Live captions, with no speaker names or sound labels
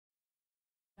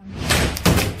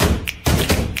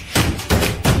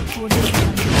Hello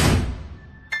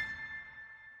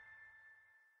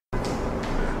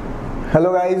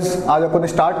guys, आज अपन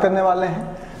start करने वाले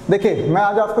हैं। देखिए, मैं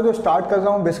आज आपको जो स्टार्ट कर रहा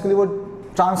हूँ बेसिकली वो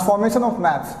ट्रांसफॉर्मेशन ऑफ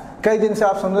मैथ्स। कई दिन से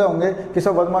आप समझ रहे होंगे कि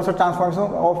सब Verma sir transformation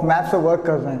of maths पे वर्क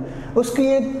कर रहे हैं। उसकी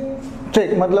एक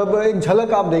ट्रिक मतलब एक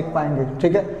झलक आप देख पाएंगे।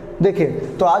 ठीक है, देखिए,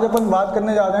 तो आज अपन बात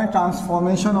करने जा रहे हैं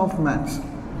ट्रांसफॉर्मेशन ऑफ मैथ्स।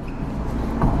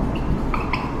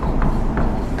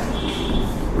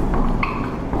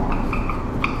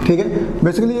 ठीक है,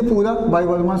 बेसिकली ये पूरा बाय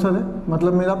वर्मा सर है,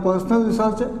 मतलब मेरा पर्सनल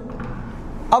रिसर्च है।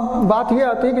 अब बात ये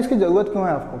आती है कि इसकी ज़रूरत क्यों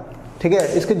है आपको। ठीक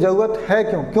है, इसकी ज़रूरत है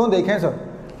क्यों देखें सर।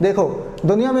 देखो,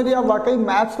 दुनिया में यदि आप वाकई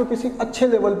मैथ्स को किसी अच्छे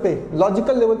लेवल पे,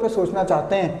 लॉजिकल लेवल पे सोचना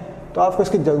चाहते हैं तो आपको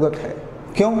इसकी ज़रूरत है।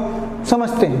 क्यों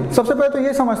समझते हैं? सबसे पहले तो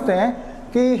ये समझते हैं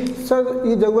कि सर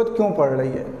ये ज़रूरत क्यों पड़ रही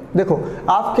है। देखो,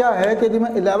 आप क्या है कि यदि मैं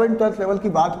 11th-12th लेवल की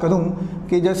बात करूँ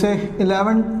कि जैसे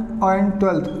 11th और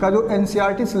 12th का जो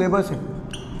NCERT सिलेबस है,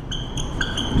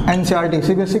 NCERT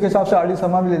CBSE के हिसाब से RD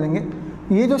शर्मा भी ले लेंगे,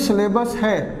 ये जो सिलेबस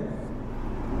है,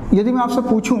 यदि मैं आपसे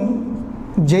पूछूं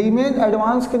जेईई मेन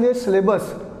एडवांस के लिए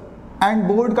सिलेबस एंड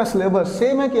बोर्ड का सिलेबस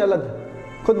सेम है कि अलग है?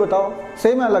 खुद बताओ,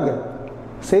 सेम है अलग है?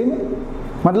 सेम है।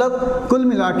 मतलब कुल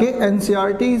मिला के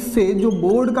NCERT से जो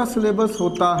बोर्ड का सिलेबस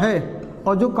होता है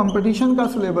और जो कंपटीशन का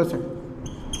सिलेबस है,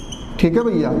 ठीक है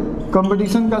भैया,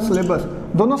 कंपटीशन का सिलेबस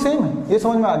दोनों सेम है, ये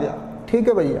समझ में आ गया? ठीक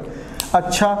है भैया।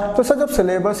 अच्छा, तो सर जब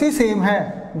सिलेबस ही सेम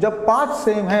है, जब पार्ट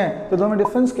सेम है, तो दोनों में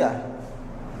डिफरेंस क्या है?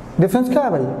 डिफरेंस क्या है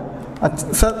भाई? अच्छा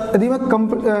सर, यदि मैं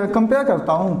कंपेयर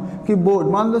करता हूँ कि बोर्ड,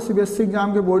 मान लो CBSE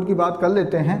एग्जाम के बोर्ड की बात कर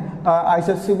लेते हैं,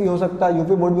 ICSE भी हो सकता है,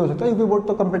 यूपी बोर्ड भी हो सकता है। यूपी बोर्ड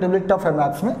तो कंपेरेटिवली टफ है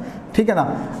मैथ्स में, ठीक है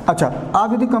ना। अच्छा,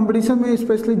 आप यदि कंपटीशन में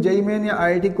स्पेशली जेईई मेन या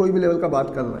IIT कोई भी लेवल का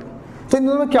बात कर रहे हैं तो इन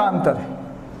दोनों में क्या अंतर है?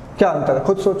 क्या अंतर है?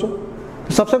 खुद सोचो।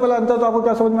 सबसे पहला अंतर तो आपको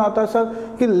क्या समझ में आता है सर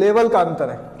कि लेवल का अंतर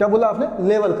है। क्या बोला आपने?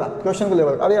 लेवल का, क्वेश्चन का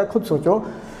लेवल। अरे यार खुद सोचो,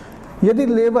 यदि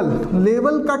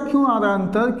लेवल का क्यों आ रहा है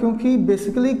अंतर? क्योंकि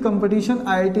बेसिकली कंपटीशन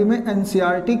IIT में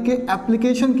NCERT के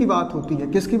एप्लीकेशन की बात होती है।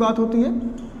 किसकी बात होती है?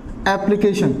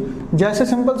 एप्लीकेशन। जैसे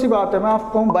सिंपल सी बात है, मैं आपको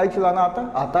कहूँ बाइक चलाना आता है?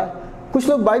 आता है। कुछ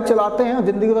लोग बाइक चलाते हैं और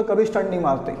जिंदगी में कभी स्टंट नहीं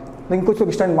मारते, लेकिन कुछ लोग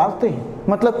स्टंट मारते हैं।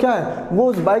 मतलब क्या है? वो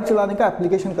उस बाइक चलाने का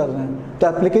एप्लीकेशन कर रहे हैं। तो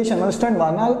एप्लीकेशन मतलब स्टंट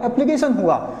मारना एप्लीकेशन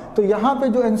हुआ। तो यहाँ पे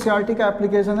जो NCERT का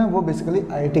एप्लीकेशन है वो बेसिकली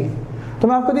IIT है। तो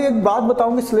मैं आपको एक बात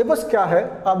बताऊं कि सिलेबस क्या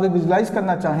है, आप जब विजुलाइज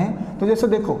करना चाहें तो जैसे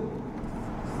देखो,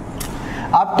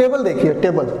 आप टेबल देखिए,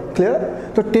 टेबल क्लियर।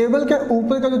 तो टेबल के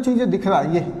ऊपर का जो चीज़ दिख रहा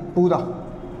है, ये पूरा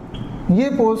ये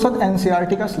पोर्शन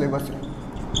NCERT का सिलेबस है।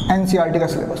 NCERT का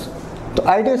सिलेबस। तो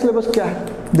IIT का सिलेबस क्या है?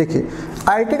 देखिए,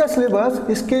 IIT का सिलेबस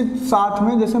इसके साथ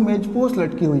में जैसे मेज पोस्ट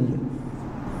लटकी हुई है,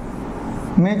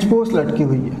 मेज पोस्ट लटकी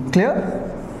हुई है, क्लियर।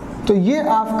 तो ये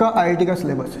आपका IIT का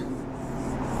सिलेबस है।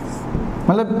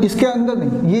 मतलब इसके अंदर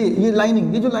नहीं, ये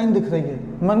लाइनिंग, ये जो लाइन दिख रही है,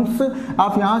 मन से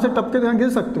आप यहाँ से टपके यहाँ गिर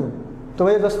सकते हो। तो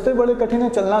भाई रास्ते बड़े कठिन है,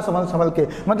 चलना संभल के,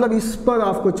 मतलब इस पर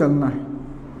आपको चलना है।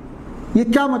 ये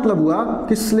क्या मतलब हुआ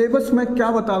कि सिलेबस में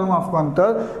क्या बता रहा हूँ आपको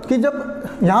अंतर, कि जब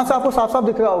यहाँ से आपको साफ साफ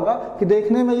दिख रहा होगा कि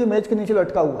देखने में ये मेज के नीचे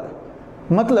लटका हुआ है,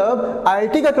 मतलब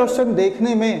IIT का क्वेश्चन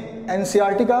देखने में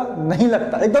NCERT का नहीं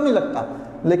लगता, एकदम नहीं लगता।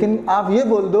 लेकिन आप ये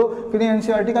बोल दो कि नहीं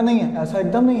NCERT का नहीं है, ऐसा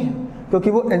एकदम नहीं है,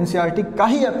 क्योंकि वो NCERT का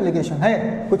ही एप्लीकेशन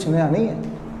है, कुछ नया नहीं है।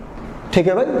 ठीक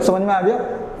है भाई, समझ में आ गया?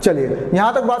 चलिए,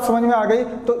 यहाँ तक बात समझ में आ गई।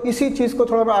 तो इसी चीज़ को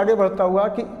थोड़ा मैं आगे बढ़ता हुआ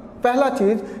कि पहला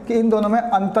चीज़ कि इन दोनों में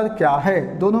अंतर क्या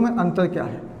है, दोनों में अंतर क्या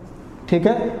है। ठीक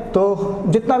है, तो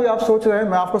जितना भी आप सोच रहे हैं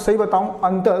मैं आपको सही बताऊं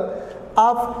अंतर।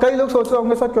 आप कई लोग सोच रहे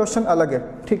होंगे सर क्वेश्चन अलग है,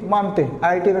 ठीक, मानते हैं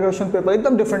IIT का क्वेश्चन पेपर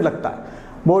एकदम डिफरेंट लगता है,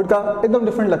 बोर्ड का एकदम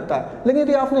डिफरेंट लगता है। लेकिन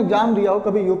यदि आपने एग्जाम दिया हो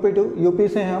कभी, यूपी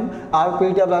से हैं हम,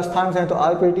 RPT, आप राजस्थान से हैं तो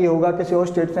RPT होगा, किसी और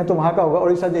स्टेट से हैं तो वहाँ का होगा,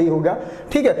 उड़ीसा जेईई हो गया।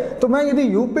 ठीक है, तो मैं यदि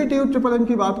UP-TU MMM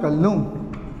की बात कर लूँ,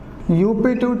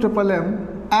 UP-TU MMM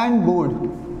एंड बोर्ड,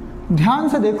 ध्यान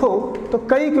से देखो तो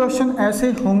कई क्वेश्चन ऐसे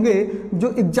होंगे जो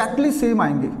एग्जैक्टली सेम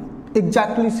आएंगे।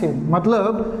 एग्जैक्टली सेम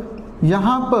मतलब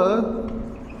यहाँ पर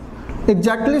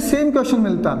एग्जैक्टली सेम क्वेश्चन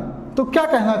मिलता है। तो क्या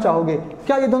कहना चाहोगे,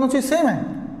 क्या ये दोनों चीज़ सेम है?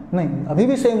 नहीं, अभी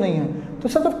भी सेम नहीं है। तो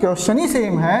सर जब क्वेश्चन ही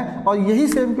सेम है और यही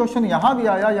सेम क्वेश्चन यहाँ भी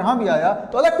आया, यहाँ भी आया,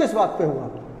 तो अलग किस बात पे हुआ?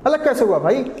 अलग कैसे हुआ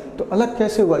भाई? तो अलग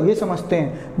कैसे हुआ ये समझते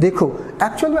हैं। देखो,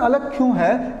 एक्चुअल में अलग क्यों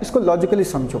है इसको लॉजिकली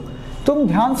समझो, तुम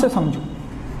ध्यान से समझो।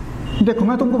 देखो,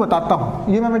 मैं तुमको बताता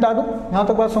हूँ, ये मैं मिटा दूँ, यहाँ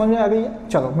तक बात समझ में आ गई है?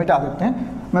 चलो मिटा देते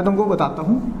हैं, मैं तुमको बताता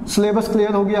हूँ। सिलेबस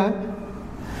क्लियर हो गया है।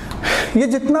 ये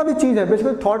जितना भी चीज़ है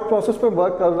बेसिकली थॉट प्रोसेस पे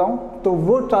वर्क कर रहा हूँ, तो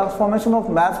वो ट्रांसफॉर्मेशन ऑफ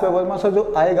मैथ्स पे वर्मा सर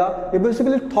जो आएगा, ये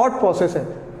बेसिकली थॉट प्रोसेस है।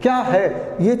 क्या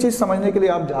है ये चीज़ समझने के लिए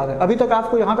आप जा रहे हैं। अभी तक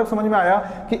आपको यहाँ तक समझ में आया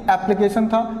कि एप्लीकेशन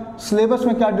था, सिलेबस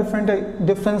में क्या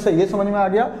डिफरेंस है ये समझ में आ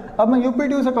गया। अब मैं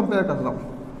UP-TU से कंपेयर कर रहा हूँ।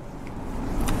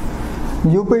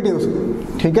 यूपीटी,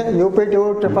 ठीक है, यूपीटी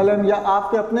ट्रिपल एम या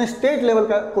आपके अपने स्टेट लेवल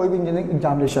का कोई भी इंजीनियरिंग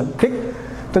एग्जामिनेशन, ठीक।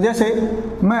 तो जैसे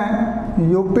मैं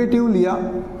यूपीटी लिया,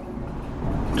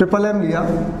 ट्रिपल एम लिया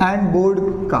एंड बोर्ड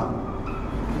का,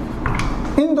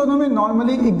 इन दोनों में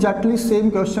नॉर्मली एग्जैक्टली सेम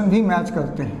क्वेश्चन भी मैच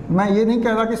करते हैं। मैं ये नहीं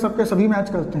कह रहा कि सबके सभी मैच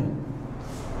करते हैं,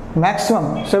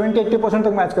 मैक्सिमम 70-80%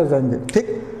 तक मैच कर जाएंगे,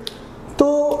 ठीक। तो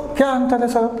क्या अंतर है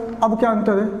सर? अब क्या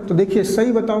अंतर है? तो देखिए,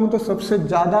 सही बताऊं तो सबसे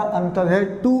ज़्यादा अंतर है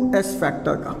 2s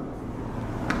फैक्टर का।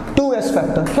 2s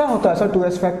फैक्टर क्या होता है सर?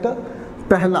 2s फैक्टर,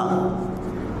 पहला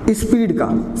स्पीड का।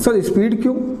 सर स्पीड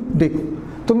क्यों? देखो,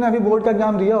 तुमने अभी बोर्ड का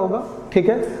एग्जाम दिया होगा, ठीक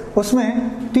है,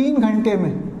 उसमें 3 घंटे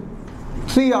में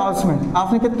 3 आवर्स में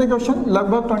आपने कितने क्वेश्चन,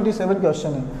 लगभग 27 क्वेश्चन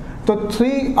है। तो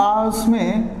 3 आवर्स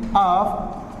में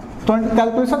आप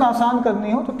कैलकुलेशन आसान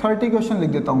करनी हो तो 30 क्वेश्चन लिख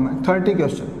देता हूँ मैं, 30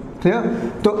 क्वेश्चन, ठीक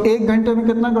है। तो 1 घंटे में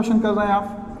कितना क्वेश्चन कर रहे हैं आप?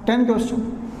 10 क्वेश्चन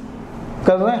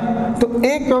कर रहे हैं। तो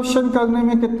एक क्वेश्चन करने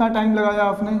में कितना टाइम लगाया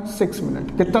आपने? 6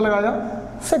 मिनट। कितना लगाया?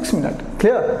 6 मिनट,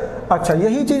 क्लियर। अच्छा,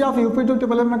 यही चीज़ आप यूपीटी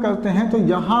ट्रिपल एम में करते हैं तो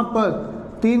यहाँ पर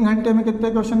 3 घंटे में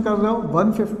कितने क्वेश्चन कर रहे हो?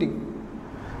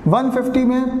 150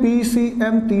 में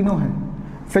PCM तीनों हैं।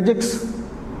 फिजिक्स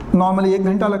नॉर्मली 1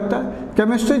 घंटा लगता है,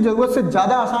 केमिस्ट्री ज़रूरत से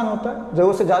ज़्यादा आसान होता है,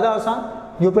 ज़रूरत से ज़्यादा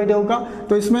आसान यूपीटी का,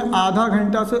 तो इसमें आधा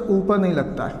घंटा से ऊपर नहीं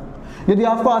लगता है। यदि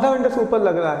आपको आधा घंटे से ऊपर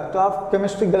लग रहा है तो आप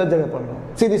केमिस्ट्री गलत जगह पढ़ रहे हो,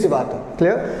 सीधी सी बात है,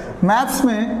 क्लियर। मैथ्स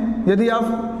में यदि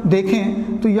आप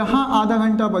देखें तो यहाँ आधा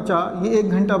घंटा बचा, ये 1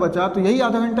 घंटा बचा, तो यही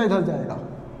आधा घंटा इधर जाएगा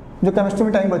जो केमिस्ट्री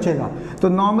में टाइम बचेगा। तो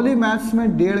नॉर्मली मैथ्स में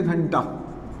 1.5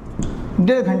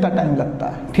 घंटा टाइम लगता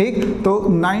है, ठीक। तो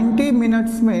 90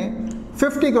 मिनट्स में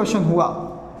 50 क्वेश्चन हुआ,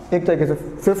 एक तरीके से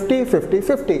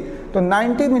 50-50-50। तो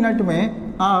 90 मिनट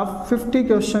में आप 50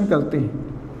 क्वेश्चन करते हैं।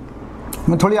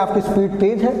 थोड़ी आपकी स्पीड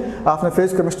तेज है, आपने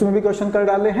फिजिक्स केमिस्ट्री में भी क्वेश्चन कर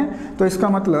डाले हैं, तो इसका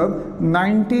मतलब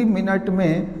 90 मिनट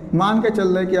में मान के चल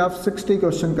रहे हैं कि आप 60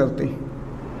 क्वेश्चन करते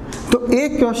हैं। तो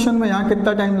एक क्वेश्चन में यहाँ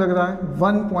कितना टाइम लग रहा है?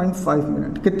 1.5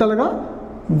 मिनट। कितना लगा?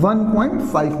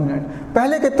 1.5 मिनट।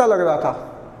 पहले कितना लग रहा था?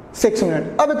 6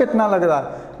 मिनट। अब कितना लग रहा है?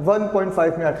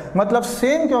 1.5 मिनट। मतलब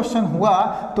सेम क्वेश्चन हुआ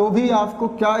तो भी आपको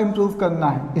क्या इंप्रूव करना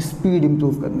है? स्पीड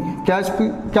इंप्रूव करनी है। क्या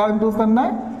स्पीड, क्या इंप्रूव करना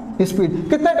है? स्पीड।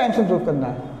 कितना टाइम से इंप्रूव करना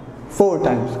है? 4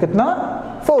 टाइम्स। कितना?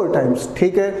 4 टाइम्स,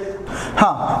 ठीक है।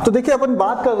 हाँ, तो देखिए अपन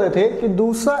बात कर रहे थे कि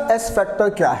दूसरा एस फैक्टर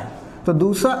क्या है। तो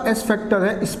दूसरा एस फैक्टर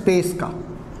है स्पेस का,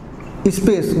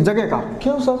 स्पेस, जगह का।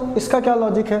 क्यों सर, इसका क्या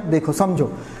लॉजिक है? देखो समझो,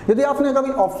 यदि आपने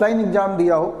कभी ऑफलाइन एग्जाम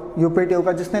दिया हो यूपीटी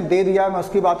का, जिसने दे दिया है मैं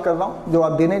उसकी बात कर रहा हूँ, जो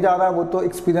आप देने जा रहा है वो तो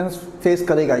एक्सपीरियंस फेस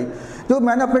करेगा ही। जो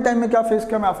मैंने अपने टाइम में क्या फेस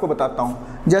किया मैं आपको बताता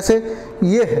हूँ। जैसे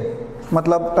ये है,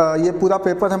 मतलब ये पूरा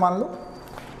पेपर है मान लो,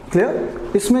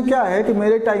 क्लियर। इसमें क्या है कि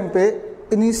मेरे टाइम पे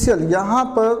इनिशियल यहाँ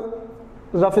पर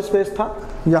रफ स्पेस था,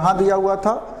 यहाँ दिया हुआ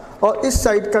था, और इस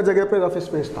साइड का जगह पे रफ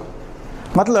स्पेस था।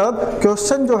 मतलब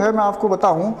क्वेश्चन जो है मैं आपको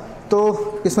बताऊं तो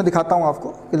इसमें दिखाता हूं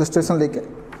आपको इलस्ट्रेशन लेके,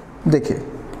 देखिए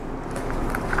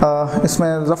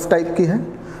इसमें रफ टाइप की है,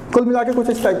 कुल मिला के कुछ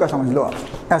इस टाइप का समझ लो आप,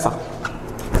 ऐसा।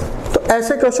 तो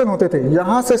ऐसे क्वेश्चन होते थे,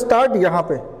 यहाँ से स्टार्ट, यहाँ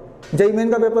पे जेईई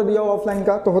मेन का पेपर दिया हुआ ऑफलाइन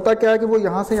का, तो होता क्या है कि वो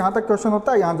यहाँ से यहाँ तक क्वेश्चन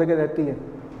होता है, यहाँ जगह रहती है,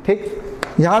 ठीक,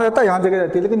 यहाँ रहता है, यहाँ जगह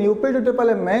रहती है। लेकिन यूपीटी ट्रिपल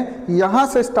एम में यहाँ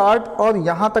से स्टार्ट और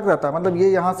यहाँ तक रहता है। मतलब ये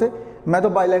यहाँ से, मैं तो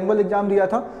बाइलैंग्वेज एग्जाम दिया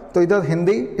था तो इधर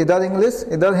हिंदी, इधर इंग्लिश,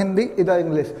 इधर हिंदी, इधर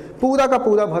इंग्लिश, पूरा का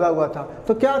पूरा भरा हुआ था।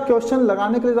 तो क्या क्वेश्चन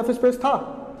लगाने के लिए रफ स्पेस था?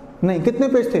 नहीं। कितने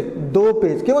पेज थे? 2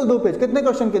 पेज, केवल 2 पेज। कितने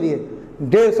क्वेश्चन के लिए?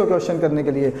 150 क्वेश्चन करने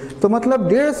के लिए। तो मतलब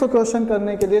 150 क्वेश्चन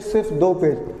करने के लिए सिर्फ 2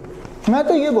 पेज। मैं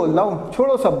तो ये बोल रहा हूँ,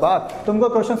 छोड़ो सब बात, तुमको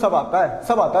क्वेश्चन सब आता है,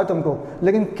 सब आता है तुमको,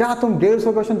 लेकिन क्या तुम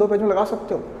 150 क्वेश्चन 2 पेज में लगा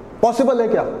सकते हो? पॉसिबल है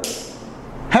क्या?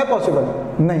 है पॉसिबल?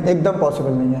 नहीं, एकदम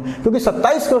पॉसिबल नहीं है, क्योंकि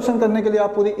 27 क्वेश्चन करने के लिए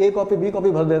आप पूरी A कॉपी B कॉपी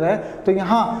भर दे रहे हैं। तो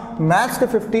यहाँ मैथ्स के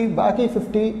 50, बाकी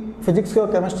 50 फिजिक्स के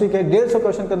और केमिस्ट्री के 150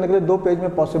 क्वेश्चन करने के लिए 2 पेज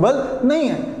में पॉसिबल नहीं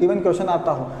है, इवन क्वेश्चन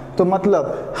आता हो तो।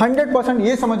 मतलब 100%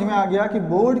 ये समझ में आ गया कि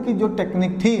बोर्ड की जो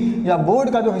टेक्निक थी या बोर्ड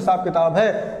का जो हिसाब किताब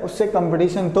है उससे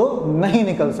कंपटीशन तो नहीं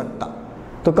निकल सकता।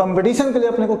 तो कंपटीशन के लिए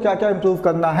अपने को क्या क्या इंप्रूव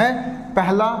करना है?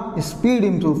 पहला, स्पीड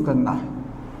इंप्रूव करना है।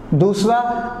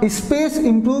 दूसरा, स्पेस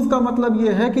इंप्रूव का मतलब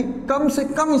ये है कि कम से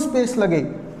कम स्पेस लगे,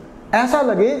 ऐसा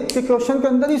लगे कि क्वेश्चन के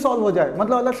अंदर ही सॉल्व हो जाए,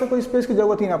 मतलब अलग से कोई स्पेस की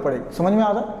जरूरत ही ना पड़े। समझ में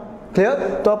आ रहा?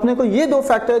 क्लियर। तो अपने को ये 2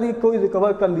 फैक्टर कोई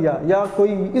रिकवर कर लिया या कोई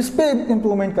इस पे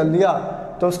इंप्रूवमेंट कर लिया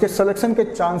तो उसके सिलेक्शन के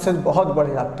चांसेस बहुत बढ़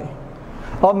जाते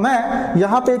हैं। और मैं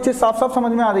यहाँ पे एक चीज़ साफ साफ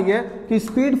समझ में आ रही है कि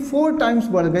स्पीड 4 टाइम्स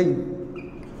बढ़ गई,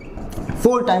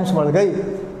 4 टाइम्स बढ़ गई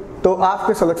तो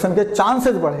आपके सिलेक्शन के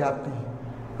चांसेस बढ़ जाते हैं।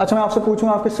 अच्छा, मैं आपसे पूछूं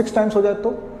आपके 6 टाइम्स हो जाए तो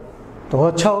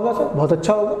अच्छा होगा सर, बहुत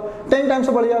अच्छा होगा। 10 टाइम्स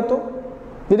से बढ़ जाए तो,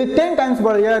 यदि 10 टाइम्स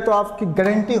बढ़ जाए तो आपकी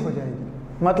गारंटी हो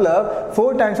जाएगी, मतलब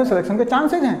 4 टाइम्स से सिलेक्शन के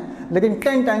चांसेस हैं। लेकिन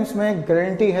 10 टाइम्स में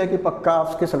गारंटी है कि पक्का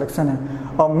आपके सिलेक्शन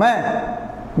है। और मैं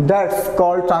that's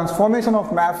called transformation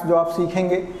of maths जो आप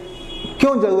सीखेंगे।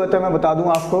 क्यों ज़रूरत है मैं बता दूं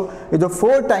आपको, ये जो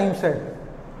 4 टाइम्स है,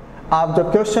 आप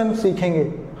जब क्वेश्चन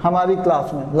सीखेंगे हमारी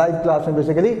क्लास में, लाइव क्लास में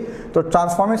बेसिकली, तो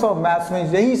ट्रांसफॉर्मेशन ऑफ मैथ्स में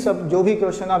यही सब जो भी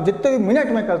क्वेश्चन आप जितने भी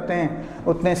मिनट में करते हैं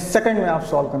उतने सेकंड में आप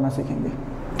सॉल्व करना सीखेंगे।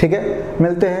 ठीक है,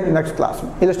 मिलते हैं नेक्स्ट क्लास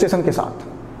में इलस्ट्रेशन के साथ।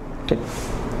 ठीक।